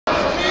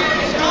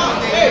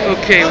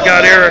Okay, we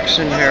got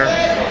Erickson here.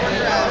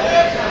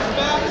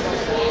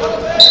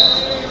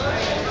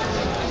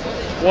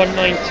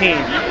 119.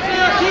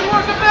 Keep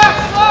working back,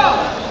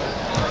 slow.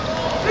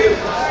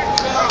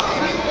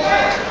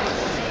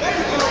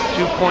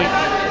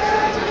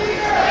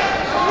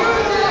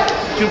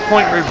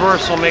 2-point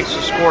reversal makes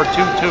the score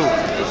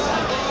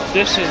 2-2.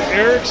 This is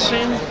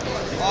Erickson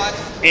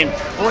and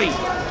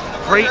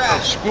Pate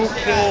of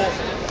Schuylkill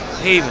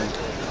Haven.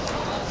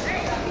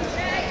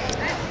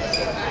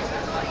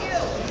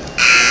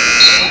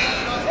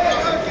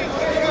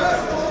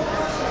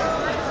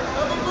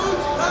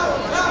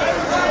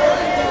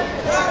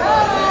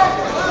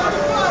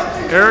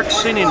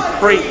 Erickson and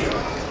Pate,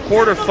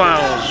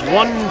 quarterfinals,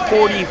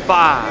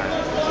 145.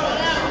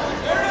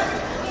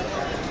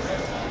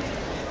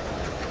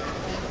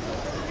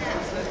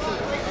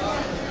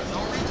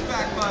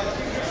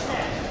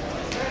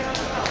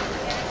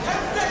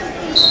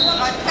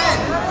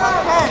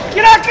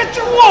 Get out, get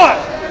your one!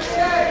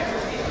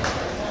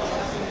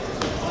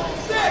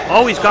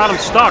 Oh, he's got him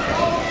stuck.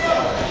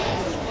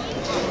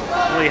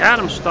 Well, he had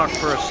him stuck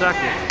for a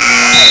second.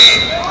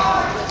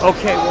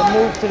 Okay, we'll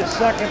move to the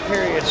second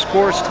period.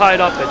 Score's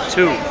tied up at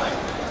 2.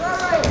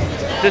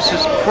 This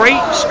is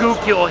Pate,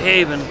 Schuylkill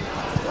Haven,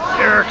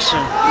 Erickson,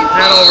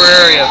 Hanover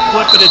area.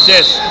 Flip of the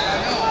disc.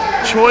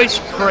 Choice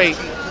Pate.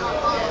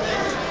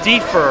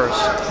 Defers.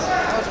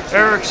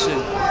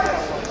 Erickson.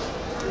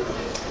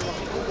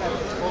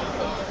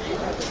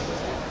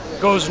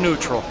 Goes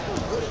neutral.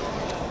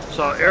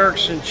 So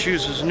Erickson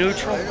chooses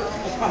neutral.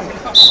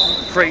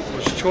 Pate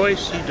was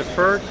choice. He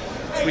deferred.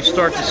 We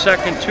start the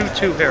second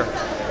 2-2 here.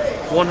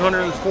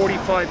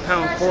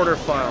 145-pound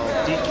quarterfinal,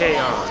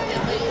 DKI.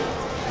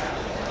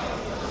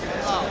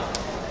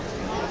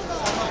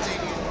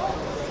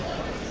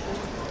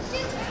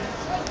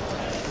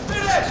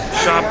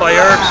 Shot by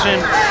Erickson.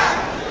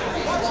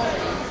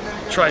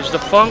 Tries to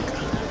funk.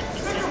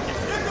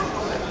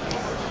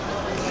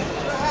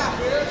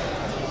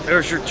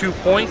 There's your 2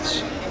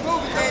 points.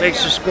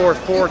 Makes the score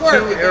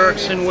 4-2.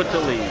 Erickson with the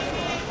lead.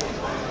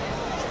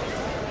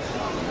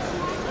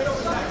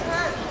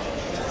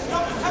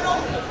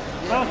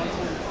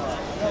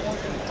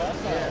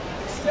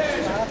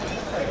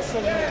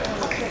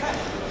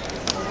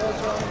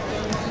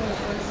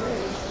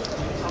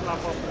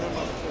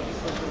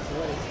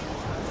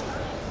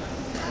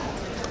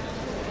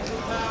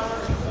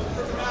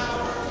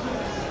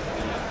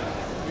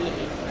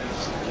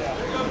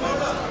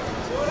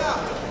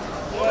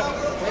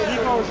 He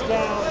goes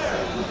down,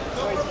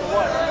 waits for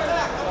what?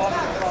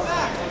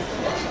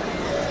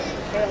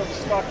 Caleb's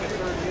stuck at 38,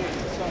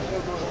 so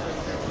he'll go to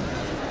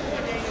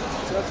 38.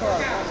 So that's where I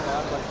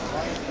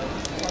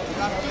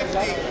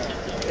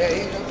Yeah,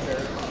 he's up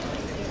there.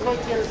 He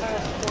couldn't get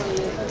past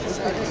 48. I just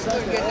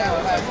couldn't get down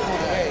past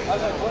 48. I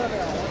was like, what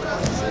about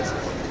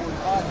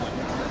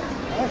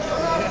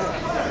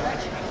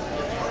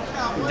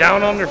 145? Down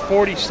under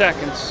 40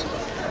 seconds.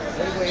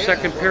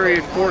 Second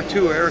period,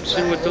 4-2.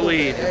 Erickson with the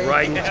lead.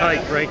 Riding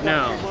tight right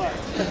now.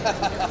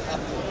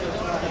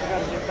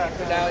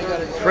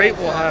 Pate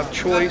will have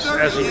choice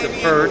as he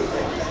deferred.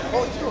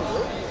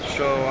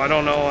 So I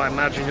don't know. I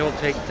imagine he'll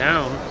take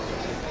down.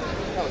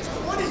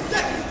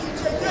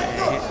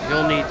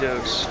 He'll need to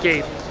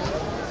escape.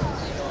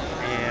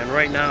 And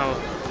right now,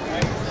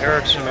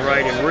 Erickson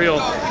riding real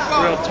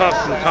tough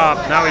from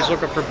top. Now he's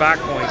looking for back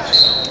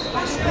points.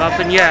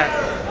 Nothing yet.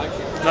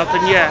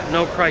 Nothing yet.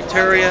 No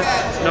criteria.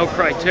 No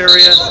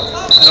criteria.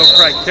 No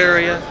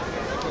criteria.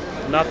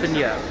 Nothing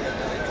yet.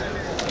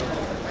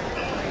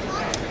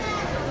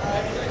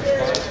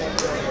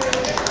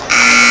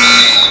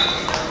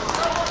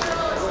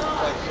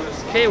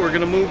 Okay, we're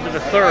going to move to the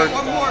third.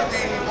 One more,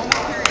 Damien. One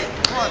more period.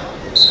 Come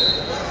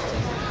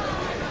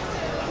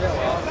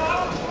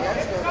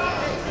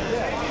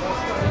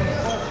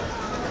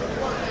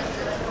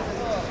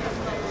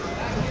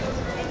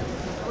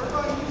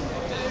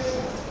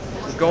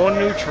We're going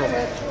neutral.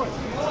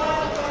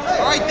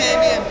 All right,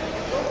 Damien.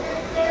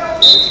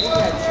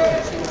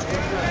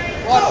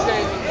 Watch,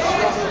 Damien.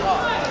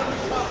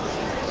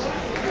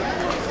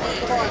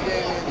 Come on,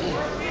 Damien.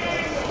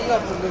 He's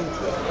up for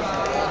neutral.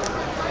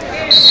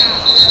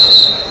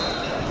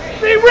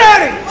 Be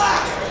ready!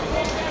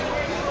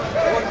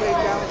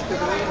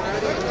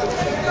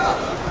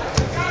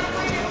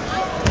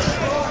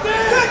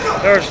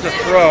 There's the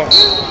throw.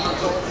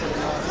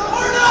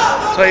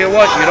 Tell you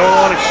what, you don't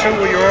want to shoot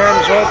with your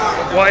arms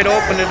wide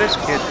open to this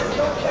kid.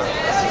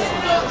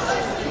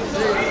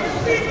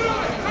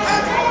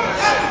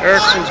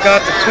 Erickson's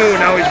got the 2,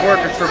 now he's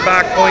working for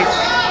back points.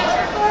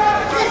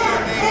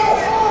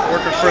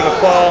 Working for the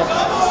ball.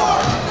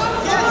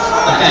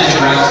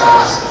 Attention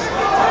wrestlers,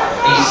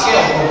 a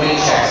scale for weight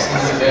checks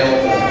is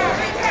available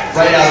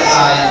right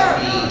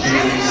outside the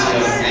junior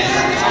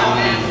entrance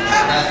on the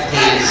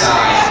left-hand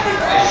side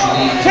as you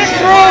leave the Kick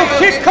through!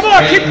 Kick! Come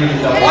on! Kick!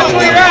 Watch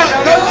where you're at!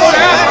 Don't go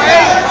down!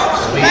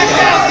 Back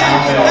out!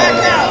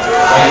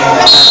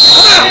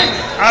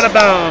 Out of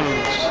bounds.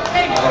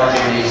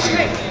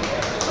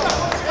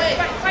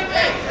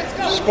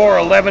 Score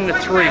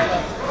 11-3.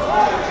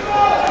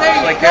 Hey,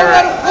 like don't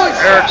let him push.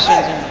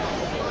 Erickson's in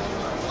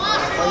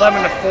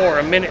 11-4,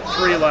 a minute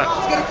 3 left.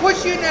 He's gonna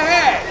push you in the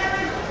head.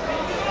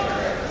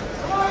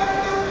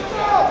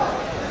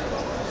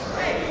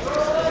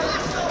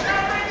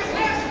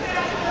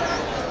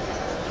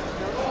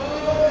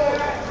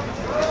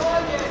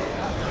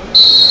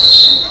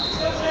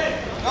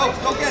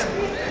 Go get him.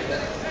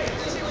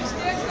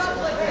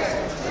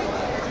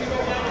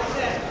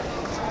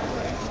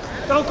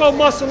 Don't go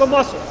muscle to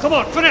muscle. Come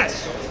on,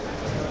 finesse.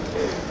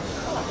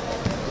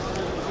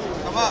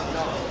 Come up.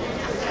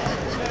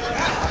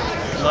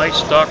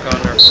 Nice duck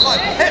under.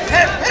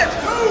 Hit.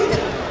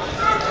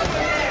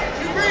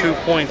 2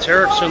 points.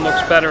 Erickson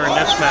looks better in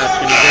this match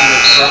than he did in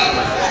his first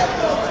match.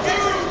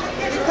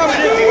 Keep coming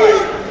this way.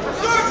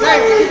 Hey,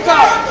 keep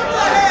going.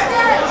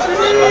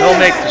 So he'll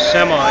make the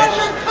semis.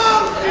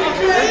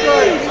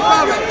 Keep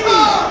coming.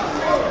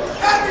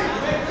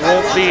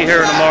 Won't be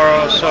here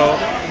tomorrow, so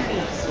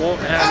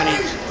won't have any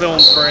film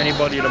for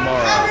anybody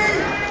tomorrow.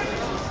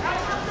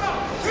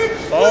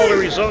 Follow the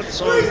results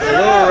on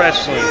Below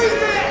Wrestling.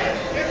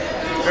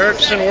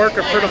 Erickson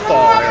working for the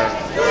fall here.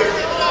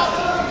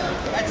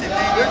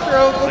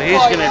 So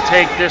he's going to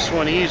take this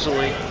one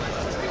easily,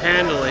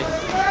 handily.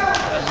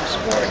 As the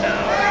score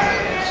now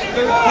is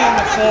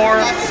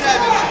 13-4,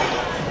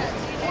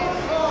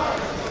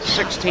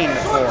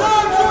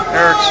 16-4.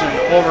 Erickson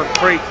over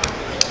Pate.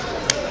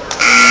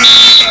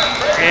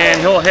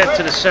 And he'll head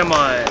to the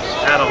semis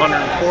at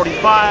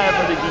 145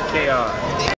 for the DKI.